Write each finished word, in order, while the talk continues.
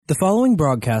The following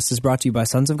broadcast is brought to you by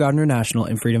Sons of God International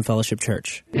and Freedom Fellowship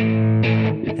Church.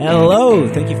 Hello,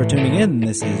 thank you for tuning in.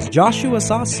 This is Joshua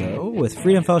Sasso with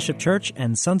Freedom Fellowship Church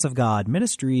and Sons of God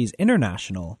Ministries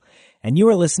International, and you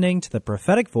are listening to the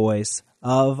prophetic voice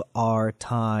of our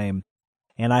time.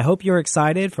 And I hope you're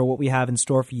excited for what we have in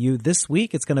store for you this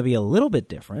week. It's going to be a little bit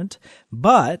different,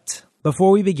 but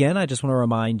before we begin, I just want to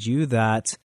remind you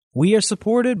that we are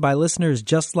supported by listeners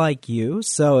just like you,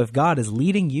 so if God is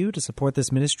leading you to support this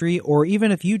ministry, or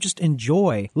even if you just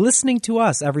enjoy listening to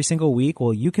us every single week,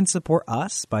 well, you can support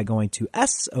us by going to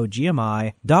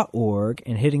sogmi.org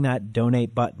and hitting that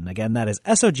donate button. Again, that is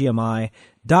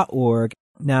sogmi.org.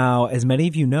 Now, as many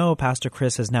of you know, Pastor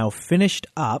Chris has now finished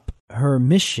up her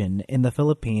mission in the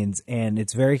Philippines, and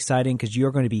it's very exciting because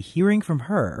you're going to be hearing from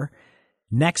her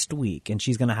next week, and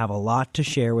she's going to have a lot to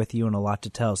share with you and a lot to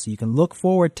tell, so you can look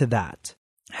forward to that.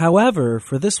 However,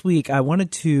 for this week, I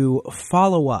wanted to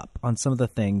follow up on some of the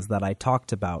things that I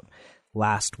talked about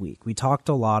last week. We talked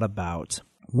a lot about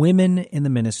women in the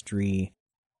ministry,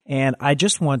 and I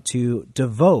just want to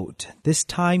devote this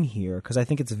time here because I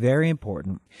think it's very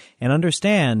important, and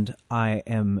understand I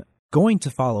am going to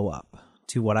follow up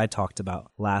to what I talked about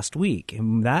last week,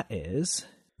 and that is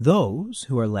those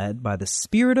who are led by the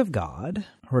Spirit of God,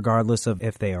 regardless of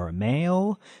if they are a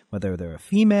male, whether they're a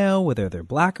female, whether they're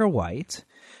black or white,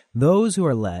 those who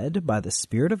are led by the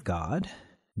Spirit of God,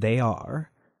 they are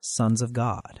sons of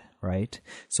God, right?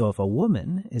 So if a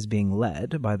woman is being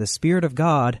led by the Spirit of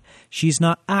God, she's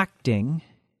not acting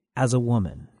as a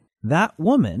woman. That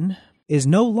woman is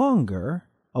no longer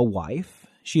a wife.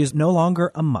 She is no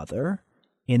longer a mother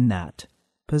in that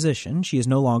position. She is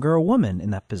no longer a woman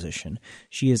in that position.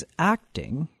 She is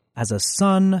acting as a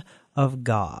son of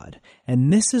God.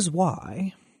 And this is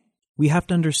why we have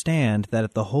to understand that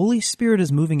if the Holy Spirit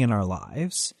is moving in our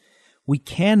lives, we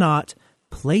cannot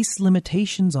place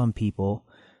limitations on people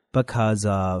because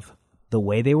of the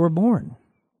way they were born.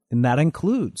 And that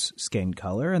includes skin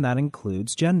color, and that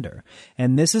includes gender.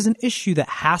 And this is an issue that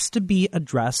has to be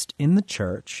addressed in the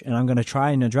church, and I'm going to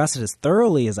try and address it as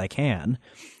thoroughly as I can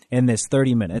in this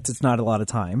 30 minutes. It's not a lot of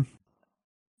time.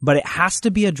 But it has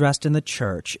to be addressed in the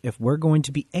church if we're going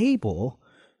to be able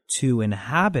to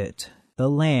inhabit the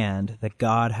land that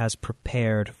God has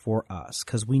prepared for us,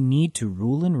 because we need to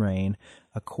rule and reign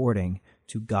according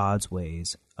to God's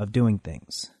ways of doing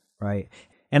things, right?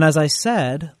 And as I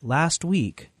said last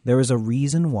week, there is a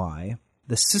reason why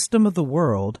the system of the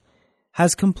world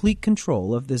has complete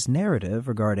control of this narrative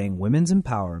regarding women's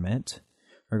empowerment,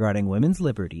 regarding women's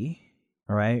liberty,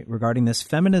 all right, regarding this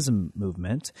feminism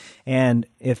movement. And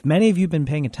if many of you have been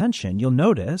paying attention, you'll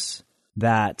notice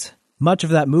that much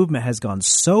of that movement has gone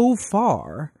so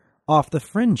far off the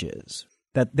fringes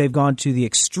that they've gone to the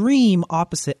extreme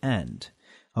opposite end,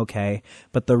 okay?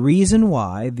 But the reason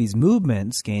why these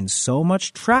movements gain so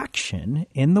much traction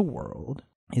in the world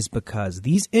is because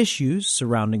these issues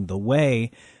surrounding the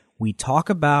way we talk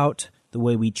about, the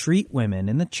way we treat women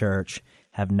in the church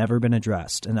have never been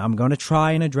addressed, and I'm going to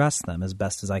try and address them as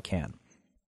best as I can.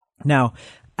 Now,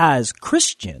 as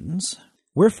Christians,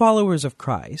 we're followers of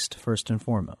Christ, first and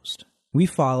foremost. We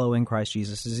follow in Christ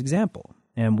Jesus' example,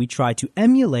 and we try to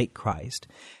emulate Christ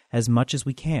as much as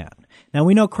we can. Now,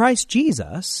 we know Christ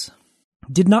Jesus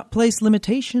did not place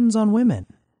limitations on women.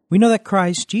 We know that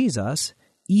Christ Jesus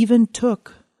even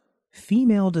took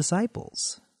female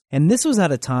disciples, and this was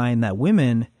at a time that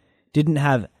women didn't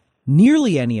have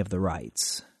nearly any of the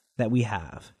rights that we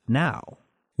have now.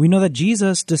 We know that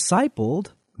Jesus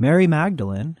discipled Mary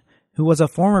Magdalene, who was a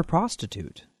former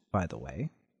prostitute, by the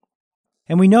way.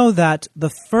 And we know that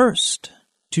the first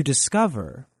to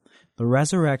discover the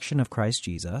resurrection of Christ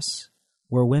Jesus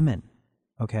were women,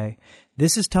 okay?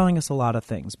 This is telling us a lot of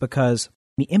things, because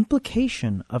the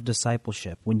implication of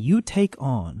discipleship, when you take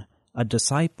on a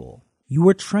disciple, you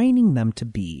are training them to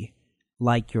be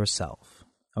like yourself,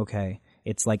 okay?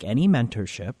 It's like any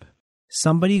mentorship.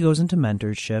 Somebody goes into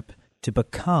mentorship to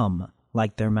become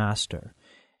like their master.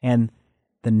 And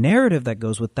the narrative that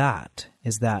goes with that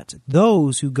is that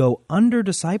those who go under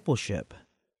discipleship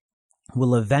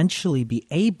will eventually be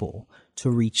able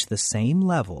to reach the same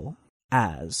level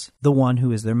as the one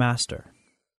who is their master.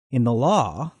 In the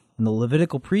law, in the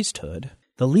Levitical priesthood,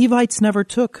 the Levites never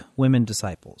took women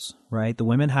disciples, right? The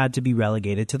women had to be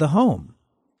relegated to the home,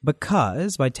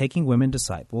 because by taking women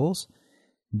disciples,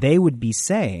 they would be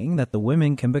saying that the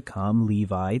women can become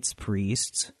Levites,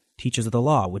 priests, teachers of the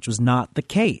law, which was not the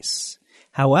case.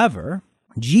 However,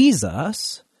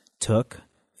 Jesus took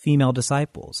female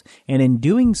disciples, and in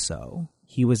doing so,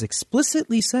 he was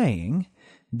explicitly saying,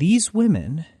 these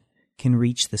women can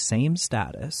reach the same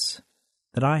status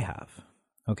that I have,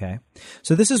 Okay?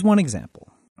 So this is one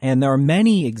example. And there are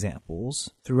many examples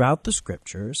throughout the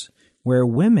scriptures where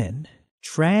women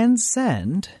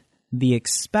transcend the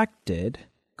expected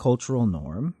cultural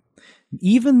norm,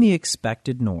 even the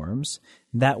expected norms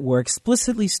that were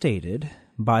explicitly stated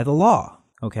by the law.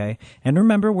 Okay? And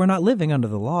remember, we're not living under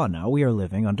the law now. We are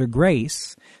living under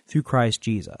grace through Christ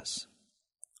Jesus.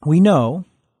 We know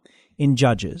in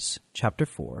Judges chapter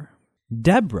 4,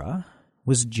 Deborah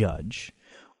was judge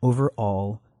over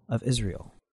all of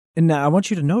Israel. And now I want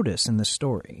you to notice in this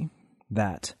story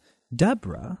that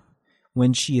Deborah,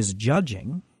 when she is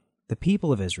judging the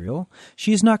people of Israel,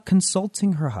 she is not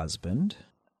consulting her husband.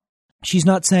 She's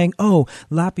not saying, oh,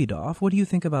 Lapidov, what do you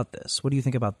think about this? What do you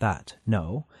think about that?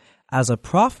 No. As a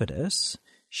prophetess,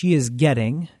 she is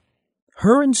getting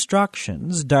her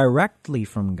instructions directly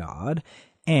from God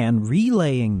and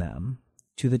relaying them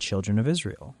to the children of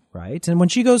Israel, right? And when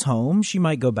she goes home, she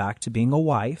might go back to being a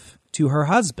wife to her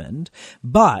husband,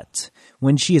 but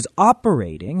when she is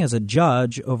operating as a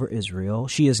judge over Israel,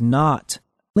 she is not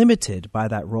limited by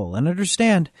that role. And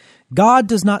understand, God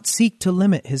does not seek to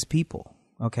limit his people,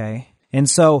 okay? And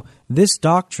so this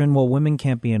doctrine, well, women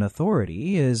can't be in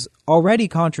authority, is already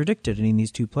contradicted in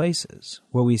these two places,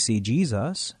 where we see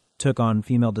Jesus took on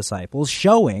female disciples,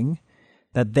 showing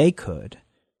that they could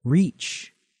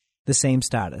reach the same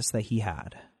status that he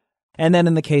had. And then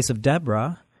in the case of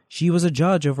Deborah, she was a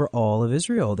judge over all of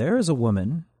Israel. There is a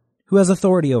woman who has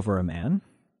authority over a man,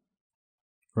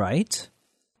 right?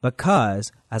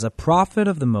 Because as a prophet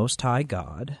of the Most High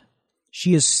God,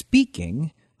 she is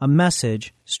speaking a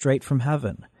message straight from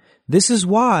heaven. This is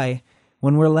why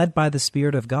when we're led by the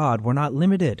Spirit of God, we're not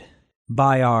limited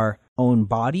by our own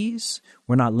bodies.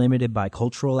 We're not limited by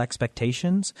cultural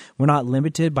expectations. We're not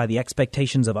limited by the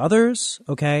expectations of others,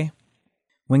 okay?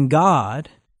 When God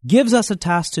gives us a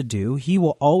task to do, he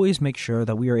will always make sure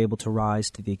that we are able to rise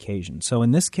to the occasion. So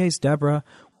in this case, Deborah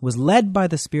was led by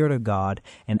the Spirit of God,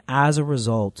 and as a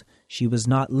result, she was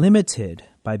not limited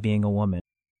by being a woman.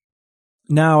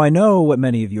 Now, I know what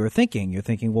many of you are thinking. You're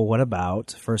thinking, well, what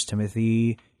about 1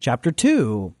 Timothy chapter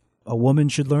 2? A woman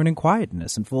should learn in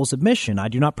quietness and full submission. I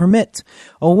do not permit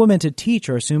a woman to teach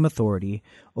or assume authority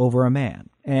over a man.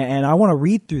 And I want to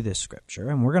read through this scripture,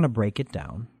 and we're going to break it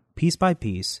down piece by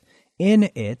piece in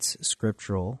its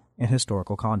scriptural and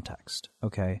historical context,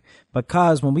 okay?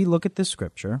 Because when we look at this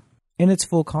scripture in its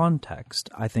full context,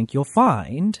 I think you'll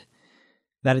find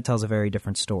that it tells a very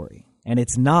different story. And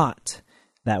it's not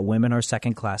that women are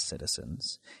second-class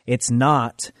citizens. It's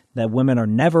not that women are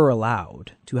never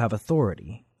allowed to have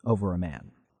authority over a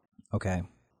man, okay?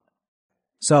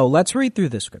 So let's read through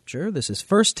this scripture. This is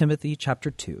 1 Timothy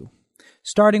chapter 2,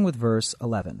 starting with verse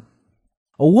 11.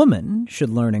 A woman should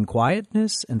learn in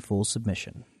quietness and full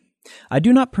submission. I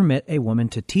do not permit a woman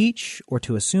to teach or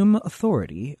to assume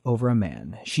authority over a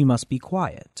man. She must be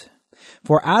quiet.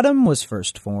 For Adam was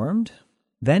first formed,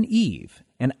 then Eve.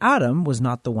 And Adam was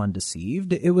not the one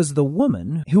deceived. It was the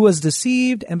woman who was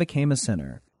deceived and became a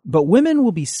sinner. But women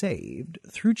will be saved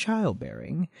through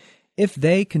childbearing if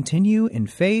they continue in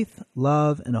faith,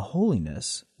 love, and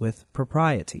holiness with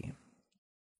propriety.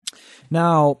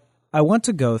 Now, I want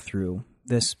to go through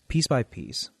this piece by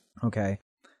piece, okay?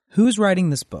 Who's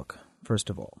writing this book, first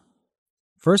of all?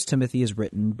 1 Timothy is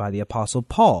written by the Apostle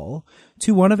Paul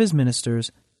to one of his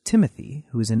ministers, Timothy,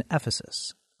 who is in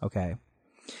Ephesus, okay?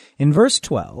 In verse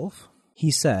 12, he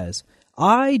says,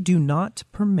 I do not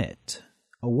permit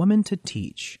a woman to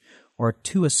teach or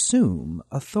to assume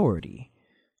authority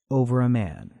over a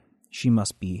man. She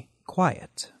must be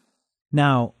quiet.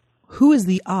 Now, who is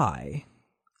the I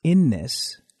in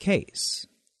this case?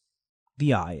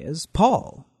 The I is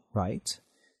Paul, right?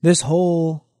 This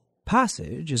whole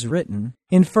passage is written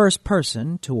in first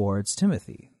person towards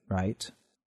Timothy, right?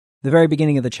 The very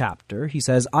beginning of the chapter, he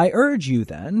says, I urge you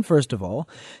then, first of all,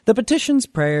 that petitions,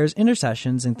 prayers,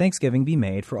 intercessions, and thanksgiving be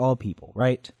made for all people,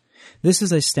 right? This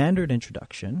is a standard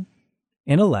introduction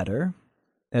in a letter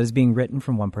that is being written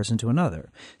from one person to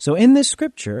another. So in this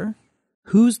scripture,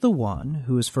 who's the one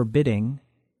who is forbidding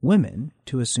women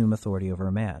to assume authority over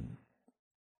a man?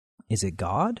 Is it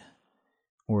God,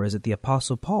 or is it the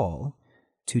Apostle Paul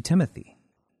to Timothy?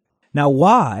 Now,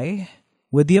 why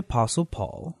would the Apostle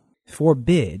Paul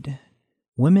forbid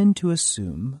women to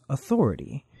assume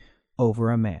authority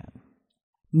over a man?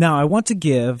 Now, I want to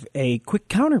give a quick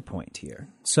counterpoint here.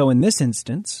 So in this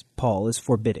instance, Paul is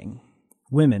forbidding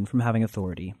women from having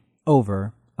authority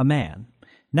over a man.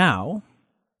 Now,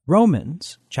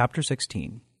 Romans chapter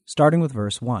 16, starting with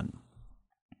verse 1,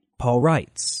 Paul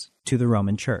writes to the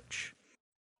Roman church,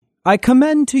 I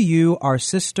commend to you our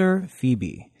sister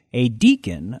Phoebe, a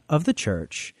deacon of the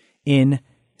church in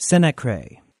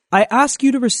Senecrae. I ask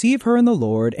you to receive her in the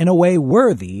Lord in a way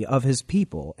worthy of his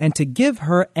people, and to give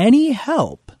her any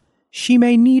help she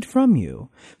may need from you,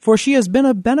 for she has been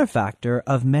a benefactor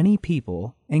of many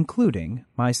people, including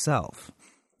myself.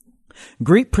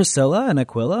 Greet Priscilla and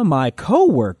Aquila, my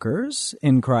co-workers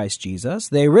in Christ Jesus.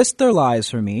 They risked their lives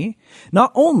for me.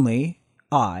 Not only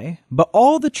I, but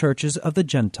all the churches of the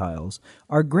Gentiles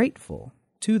are grateful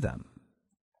to them.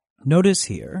 Notice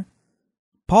here,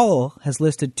 Paul has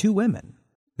listed two women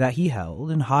that he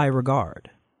held in high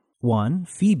regard. One,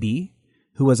 Phoebe,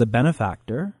 who was a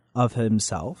benefactor of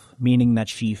himself, meaning that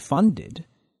she funded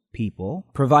people,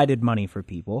 provided money for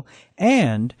people,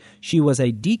 and she was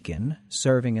a deacon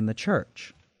serving in the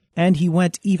church. And he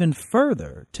went even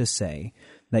further to say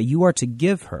that you are to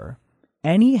give her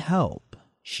any help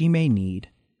she may need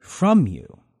from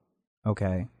you.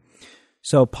 Okay?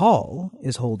 So Paul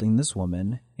is holding this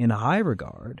woman in high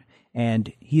regard,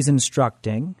 and he's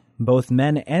instructing both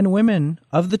men and women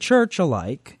of the church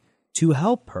alike to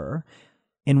help her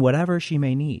in whatever she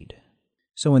may need.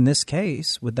 So in this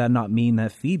case, would that not mean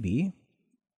that Phoebe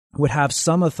would have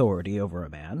some authority over a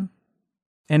man?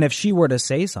 And if she were to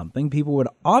say something, people would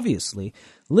obviously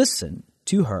listen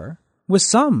to her with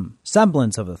some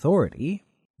semblance of authority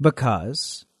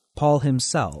because Paul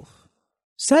himself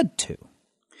said to.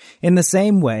 In the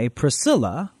same way,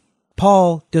 Priscilla,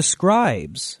 Paul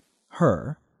describes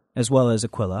her, as well as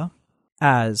Aquila,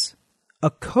 as a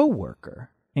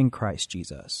co-worker in Christ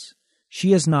Jesus.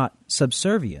 She is not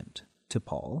subservient to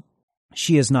Paul.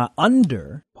 She is not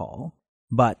under Paul,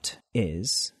 but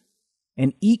is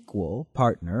an equal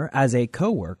partner as a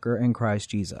co-worker in Christ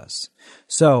Jesus.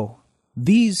 So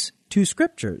these two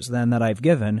scriptures then that I've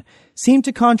given seem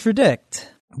to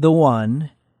contradict the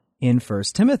one in 1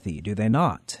 Timothy, do they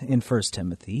not? In 1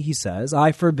 Timothy, he says,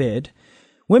 I forbid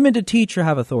women to teach or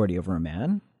have authority over a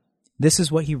man. This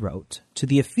is what he wrote to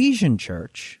the Ephesian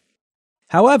church.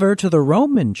 However, to the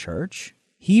Roman church,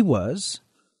 he was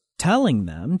telling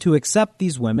them to accept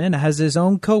these women as his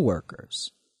own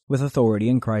co-workers with authority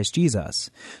in Christ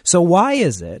Jesus. So why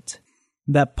is it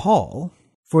that Paul,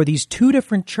 for these two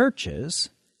different churches,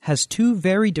 has two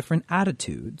very different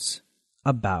attitudes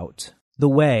about the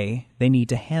way they need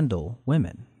to handle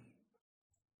women?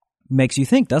 Makes you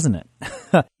think, doesn't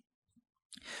it?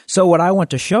 So what I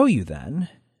want to show you then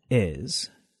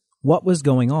is what was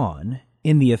going on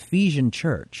in the Ephesian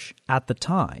church at the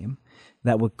time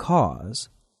that would cause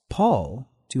Paul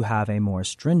to have a more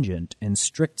stringent and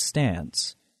strict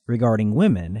stance regarding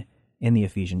women in the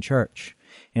Ephesian church.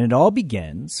 And it all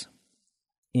begins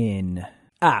in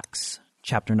Acts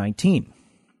chapter 19.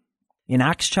 In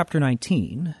Acts chapter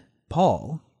 19,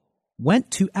 Paul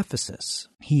went to Ephesus.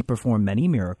 He performed many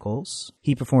miracles,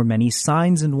 he performed many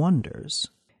signs and wonders,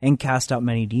 and cast out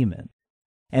many demons.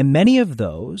 And many of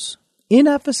those in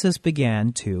Ephesus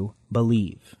began to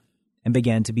believe and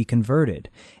began to be converted.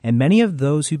 And many of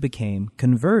those who became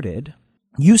converted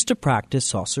used to practice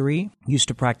sorcery, used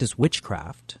to practice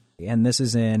witchcraft. And this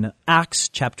is in Acts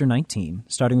chapter 19,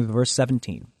 starting with verse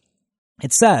 17.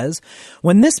 It says,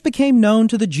 when this became known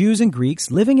to the Jews and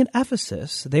Greeks living in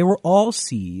Ephesus, they were all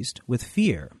seized with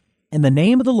fear, and the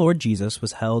name of the Lord Jesus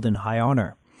was held in high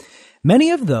honor.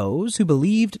 Many of those who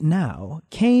believed now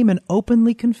came and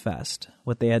openly confessed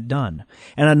what they had done,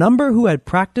 and a number who had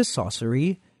practiced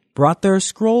sorcery brought their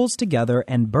scrolls together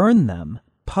and burned them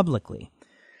publicly.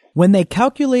 When they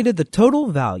calculated the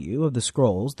total value of the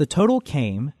scrolls, the total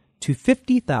came to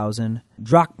 50,000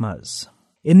 drachmas.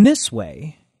 In this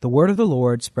way, the word of the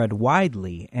Lord spread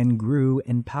widely and grew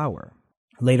in power.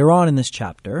 Later on in this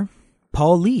chapter,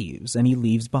 Paul leaves, and he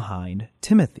leaves behind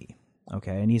Timothy.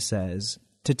 Okay, and he says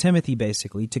to Timothy,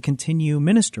 basically, to continue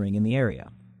ministering in the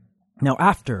area. Now,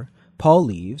 after Paul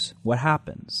leaves, what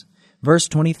happens? Verse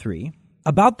 23,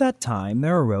 about that time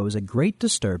there arose a great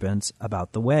disturbance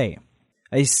about the way.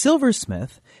 A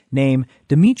silversmith named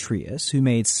Demetrius, who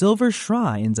made silver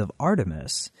shrines of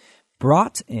Artemis,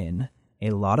 brought in a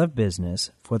lot of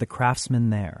business for the craftsmen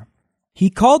there.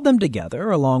 He called them together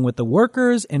along with the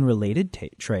workers in related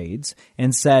trades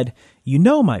and said, you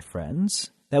know, my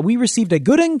friends, that we received a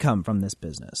good income from this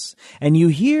business, and you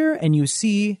hear and you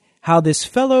see how this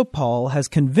fellow Paul has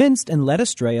convinced and led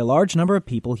astray a large number of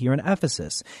people here in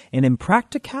Ephesus, and in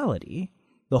practicality,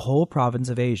 the whole province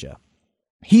of Asia.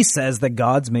 He says that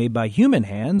gods made by human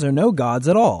hands are no gods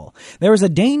at all. There is a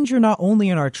danger not only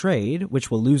in our trade,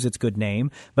 which will lose its good name,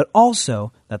 but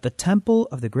also that the temple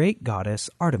of the great goddess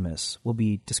Artemis will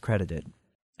be discredited.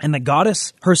 And the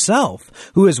goddess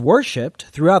herself, who is worshipped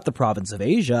throughout the province of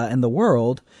Asia and the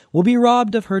world, will be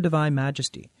robbed of her divine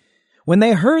majesty. When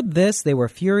they heard this, they were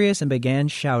furious and began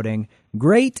shouting,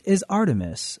 "Great is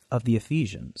Artemis of the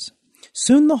Ephesians."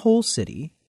 Soon the whole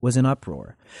city was in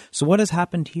uproar. So what has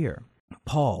happened here?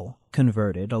 Paul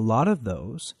converted a lot of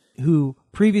those who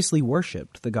previously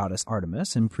worshipped the goddess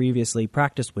Artemis and previously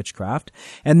practiced witchcraft,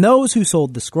 and those who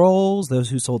sold the scrolls, those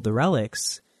who sold the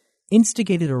relics,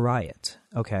 instigated a riot,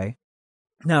 okay?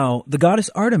 Now, the goddess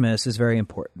Artemis is very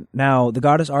important. Now, the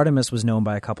goddess Artemis was known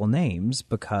by a couple names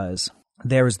because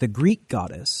there is the Greek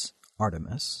goddess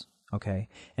Artemis, okay?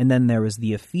 And then there was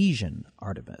the Ephesian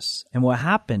Artemis. And what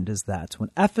happened is that when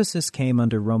Ephesus came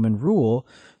under Roman rule,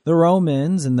 the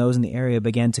Romans and those in the area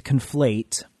began to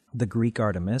conflate the Greek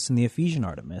Artemis and the Ephesian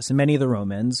Artemis. And many of the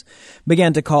Romans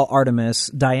began to call Artemis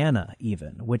Diana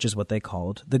even, which is what they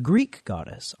called the Greek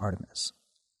goddess Artemis.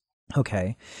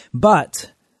 Okay,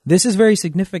 but this is very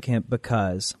significant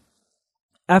because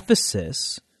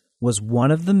Ephesus was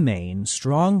one of the main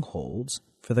strongholds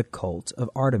for the cult of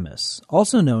Artemis,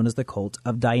 also known as the cult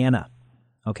of Diana.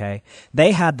 Okay,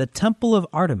 they had the temple of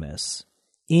Artemis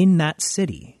in that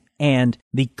city, and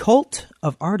the cult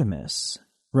of Artemis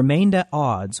remained at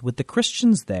odds with the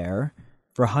Christians there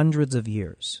for hundreds of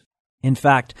years. In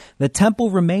fact, the temple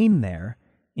remained there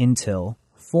until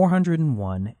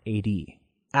 401 AD.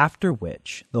 After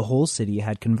which the whole city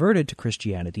had converted to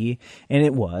Christianity, and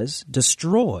it was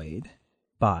destroyed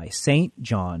by St.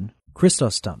 John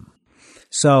Chrysostom.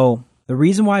 So the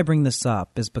reason why I bring this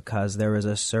up is because there is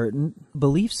a certain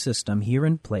belief system here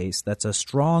in place that's a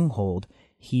stronghold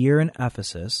here in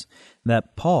Ephesus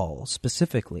that Paul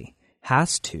specifically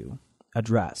has to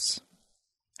address.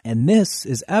 And this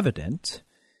is evident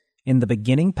in the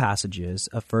beginning passages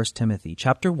of 1 Timothy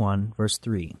chapter 1, verse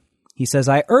 3. He says,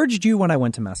 "I urged you when I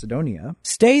went to Macedonia,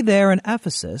 stay there in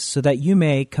Ephesus so that you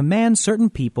may command certain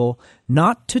people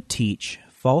not to teach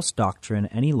false doctrine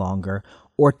any longer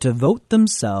or to devote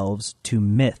themselves to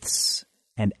myths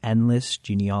and endless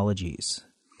genealogies.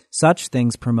 Such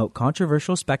things promote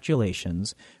controversial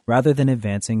speculations rather than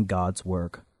advancing God's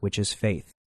work, which is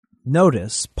faith."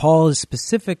 Notice, Paul is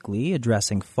specifically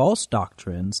addressing false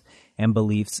doctrines and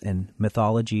beliefs in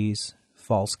mythologies,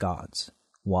 false gods.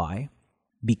 Why?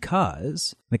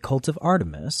 Because the cult of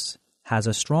Artemis has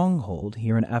a stronghold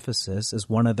here in Ephesus as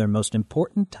one of their most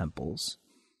important temples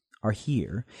are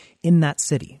here in that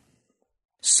city.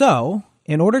 So,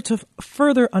 in order to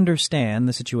further understand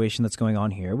the situation that's going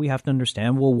on here, we have to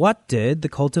understand, well, what did the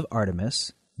cult of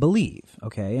Artemis believe?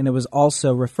 Okay, and it was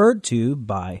also referred to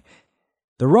by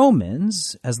the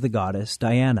Romans as the goddess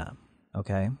Diana.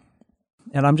 Okay,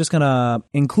 and I'm just going to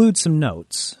include some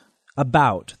notes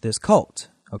about this cult.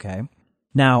 Okay.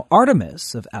 Now,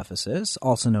 Artemis of Ephesus,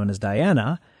 also known as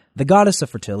Diana, the goddess of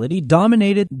fertility,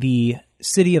 dominated the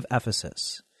city of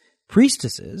Ephesus.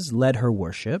 Priestesses led her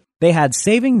worship. They had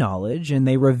saving knowledge, and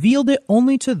they revealed it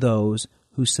only to those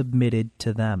who submitted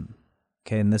to them.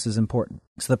 Okay, and this is important.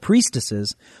 So the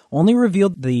priestesses only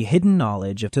revealed the hidden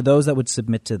knowledge to those that would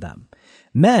submit to them.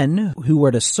 Men who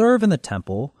were to serve in the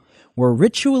temple were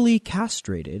ritually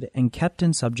castrated and kept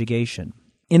in subjugation.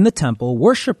 In the temple,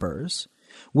 worshippers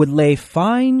would lay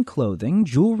fine clothing,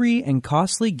 jewelry, and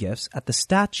costly gifts at the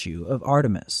statue of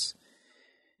Artemis.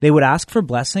 They would ask for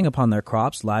blessing upon their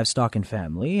crops, livestock, and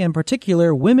family. In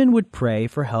particular, women would pray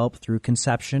for help through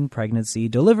conception, pregnancy,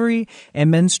 delivery,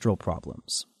 and menstrual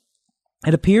problems.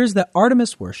 It appears that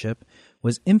Artemis worship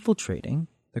was infiltrating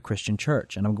the Christian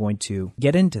church, and I'm going to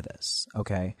get into this,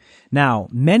 okay? Now,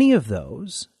 many of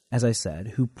those, as I said,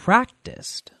 who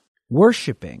practiced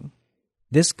worshiping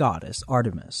this goddess,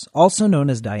 Artemis, also known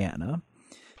as Diana,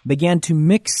 began to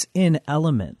mix in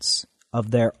elements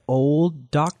of their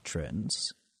old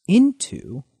doctrines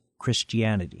into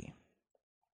Christianity.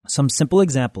 Some simple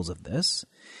examples of this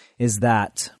is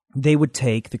that they would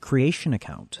take the creation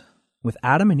account with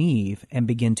Adam and Eve and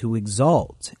begin to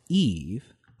exalt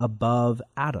Eve above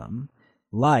Adam,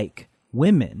 like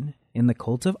women in the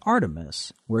cult of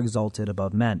Artemis were exalted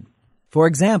above men. For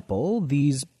example,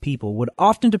 these people would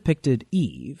often depicted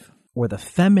Eve, or the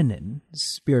feminine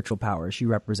spiritual power she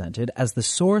represented, as the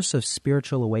source of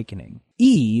spiritual awakening.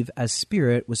 Eve, as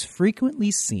spirit, was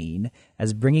frequently seen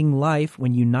as bringing life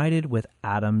when united with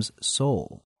Adam's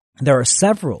soul. There are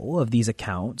several of these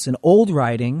accounts in old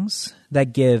writings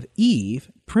that give Eve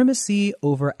primacy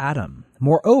over Adam.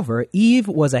 Moreover, Eve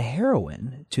was a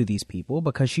heroine to these people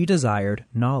because she desired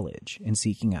knowledge in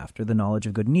seeking after the knowledge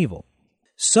of good and evil.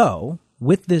 So,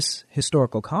 with this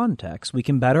historical context, we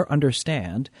can better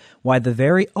understand why the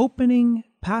very opening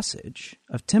passage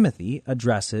of Timothy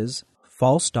addresses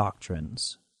false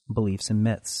doctrines, beliefs, and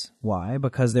myths. Why?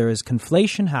 Because there is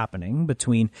conflation happening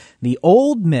between the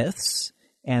old myths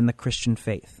and the Christian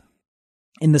faith.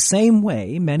 In the same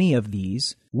way, many of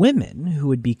these women who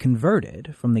would be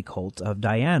converted from the cult of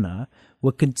Diana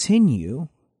would continue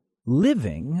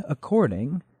living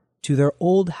according to their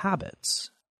old habits.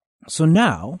 So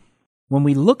now, when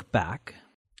we look back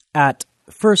at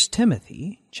 1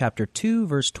 Timothy chapter 2,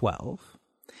 verse 12,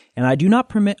 and I do not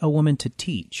permit a woman to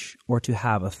teach or to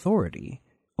have authority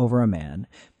over a man,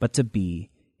 but to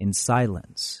be in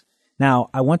silence. Now,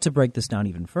 I want to break this down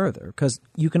even further, because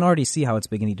you can already see how it's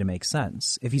beginning to make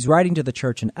sense. If he's writing to the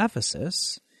church in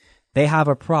Ephesus, they have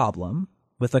a problem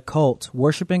with a cult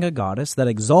worshiping a goddess that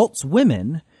exalts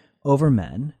women over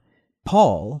men.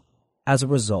 Paul, as a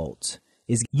result,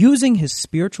 is using his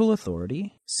spiritual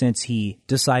authority, since he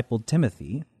discipled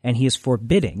Timothy, and he is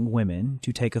forbidding women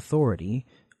to take authority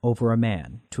over a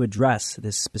man to address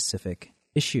this specific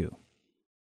issue.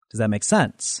 Does that make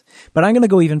sense? But I'm going to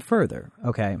go even further,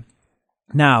 okay?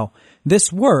 Now,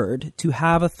 this word, to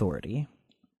have authority,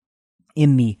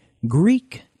 in the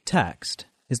Greek text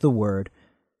is the word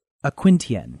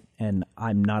akwintien, and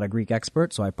I'm not a Greek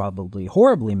expert, so I probably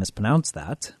horribly mispronounced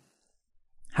that.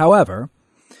 However,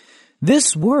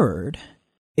 this word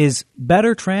is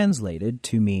better translated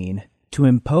to mean to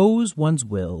impose one's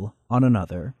will on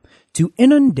another, to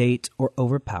inundate or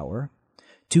overpower,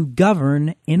 to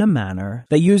govern in a manner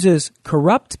that uses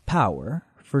corrupt power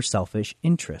for selfish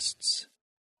interests.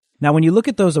 Now, when you look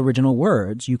at those original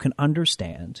words, you can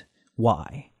understand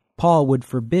why Paul would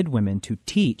forbid women to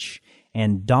teach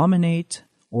and dominate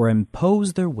or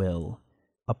impose their will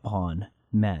upon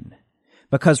men.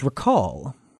 Because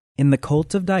recall, in the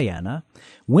cult of Diana,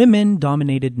 women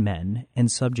dominated men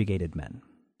and subjugated men.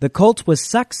 The cult was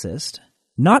sexist,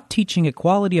 not teaching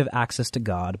equality of access to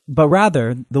God, but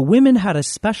rather the women had a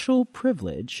special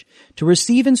privilege to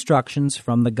receive instructions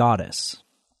from the goddess.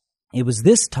 It was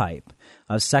this type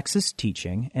of sexist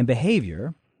teaching and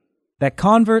behavior that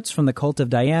converts from the cult of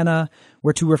Diana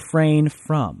were to refrain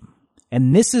from.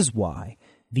 And this is why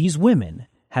these women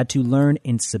had to learn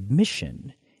in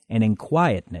submission and in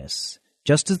quietness,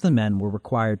 just as the men were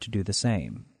required to do the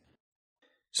same.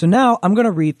 So now I'm going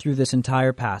to read through this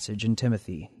entire passage in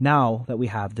Timothy, now that we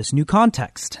have this new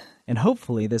context. And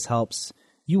hopefully this helps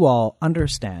you all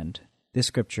understand this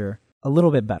scripture a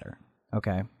little bit better,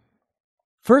 okay?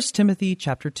 1 Timothy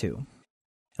chapter 2, and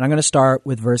I'm going to start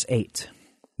with verse 8.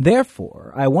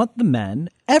 Therefore, I want the men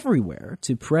everywhere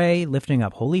to pray, lifting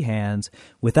up holy hands,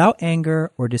 without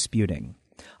anger or disputing.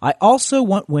 I also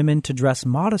want women to dress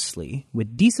modestly,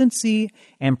 with decency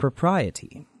and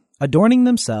propriety, adorning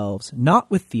themselves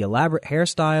not with the elaborate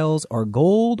hairstyles or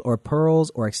gold or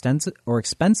pearls or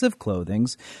expensive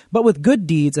clothings, but with good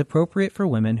deeds appropriate for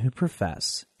women who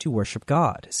profess to worship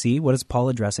God. See, what is Paul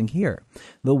addressing here?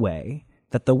 The way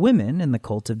that the women in the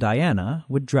cult of Diana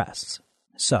would dress.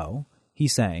 So,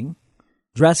 he's saying,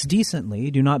 dress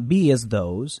decently, do not be as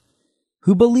those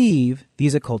who believe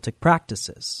these occultic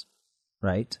practices.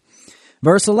 Right?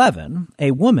 Verse 11,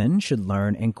 a woman should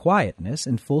learn in quietness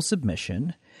and full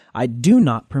submission. I do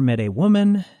not permit a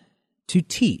woman to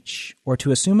teach or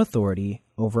to assume authority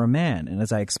over a man. And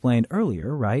as I explained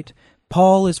earlier, right,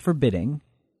 Paul is forbidding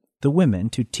the women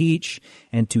to teach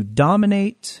and to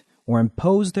dominate or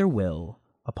impose their will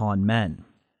upon men.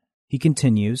 He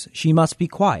continues, she must be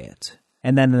quiet.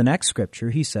 And then in the next scripture,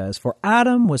 he says, for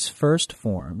Adam was first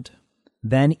formed,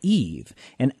 then Eve.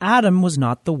 And Adam was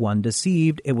not the one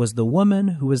deceived. It was the woman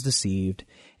who was deceived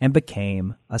and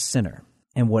became a sinner.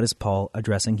 And what is Paul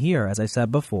addressing here? As I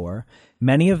said before,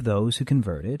 many of those who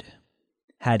converted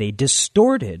had a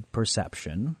distorted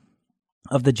perception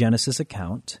of the Genesis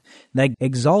account that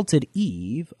exalted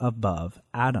Eve above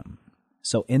Adam.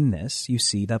 So in this, you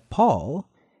see that Paul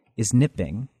is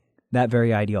nipping that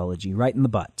very ideology right in the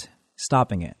butt,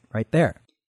 stopping it right there.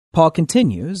 Paul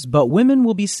continues, but women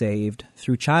will be saved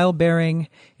through childbearing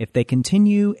if they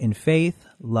continue in faith,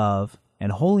 love,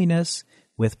 and holiness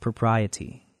with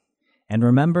propriety. And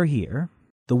remember here,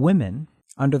 the women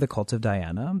under the cult of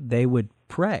Diana, they would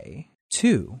pray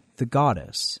to the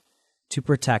goddess to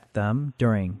protect them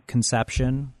during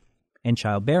conception and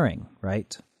childbearing,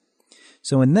 right?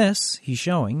 So in this, he's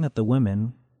showing that the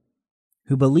women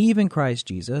who believe in Christ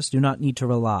Jesus do not need to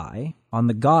rely on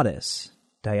the goddess,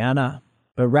 Diana,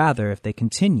 but rather if they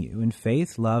continue in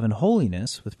faith, love, and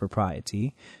holiness with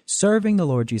propriety, serving the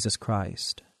Lord Jesus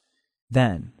Christ,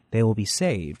 then they will be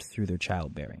saved through their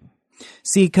childbearing.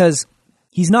 See, because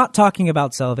he's not talking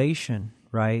about salvation,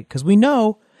 right? Because we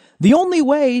know the only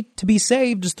way to be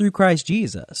saved is through Christ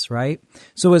Jesus, right?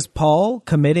 So is Paul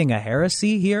committing a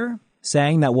heresy here,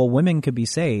 saying that, well, women could be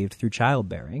saved through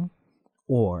childbearing?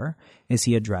 Or is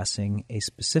he addressing a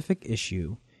specific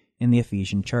issue in the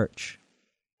Ephesian church?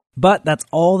 But that's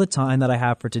all the time that I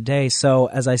have for today. So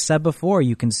as I said before,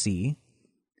 you can see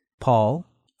Paul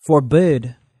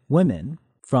forbid women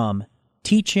from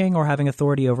teaching or having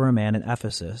authority over a man in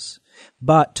Ephesus.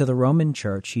 But to the Roman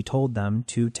church, he told them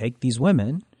to take these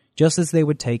women just as they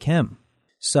would take him.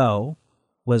 So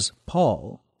was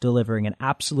Paul delivering an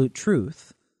absolute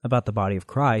truth about the body of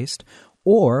Christ,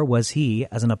 or was he,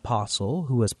 as an apostle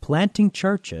who was planting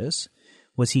churches,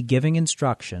 was he giving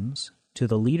instructions to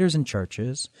the leaders in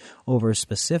churches over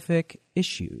specific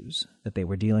issues that they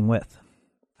were dealing with?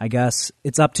 I guess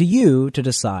it's up to you to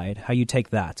decide how you take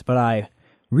that, but I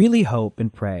really hope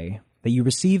and pray that you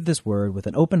receive this word with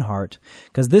an open heart,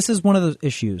 because this is one of those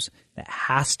issues that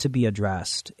has to be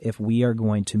addressed if we are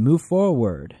going to move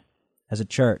forward as a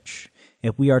church.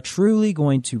 If we are truly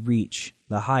going to reach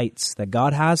the heights that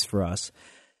God has for us,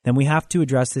 then we have to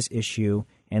address this issue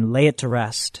and lay it to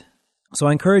rest. So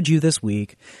I encourage you this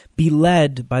week, be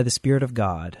led by the Spirit of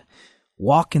God.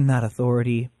 Walk in that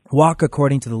authority. Walk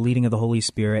according to the leading of the Holy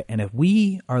Spirit. And if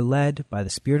we are led by the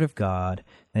Spirit of God,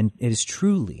 then it is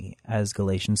truly, as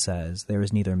Galatians says, there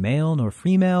is neither male nor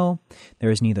female,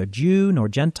 there is neither Jew nor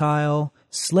Gentile,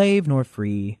 slave nor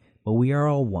free, but we are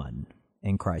all one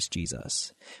in Christ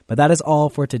Jesus. But that is all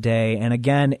for today. And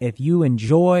again, if you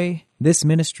enjoy this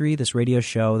ministry, this radio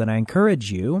show, then I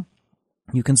encourage you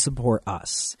can support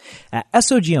us at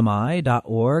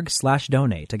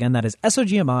sogmi.org/donate. Again, that is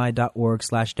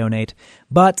sogmi.org/donate.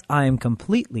 But I am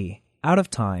completely out of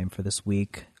time for this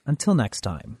week. Until next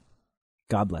time,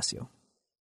 God bless you.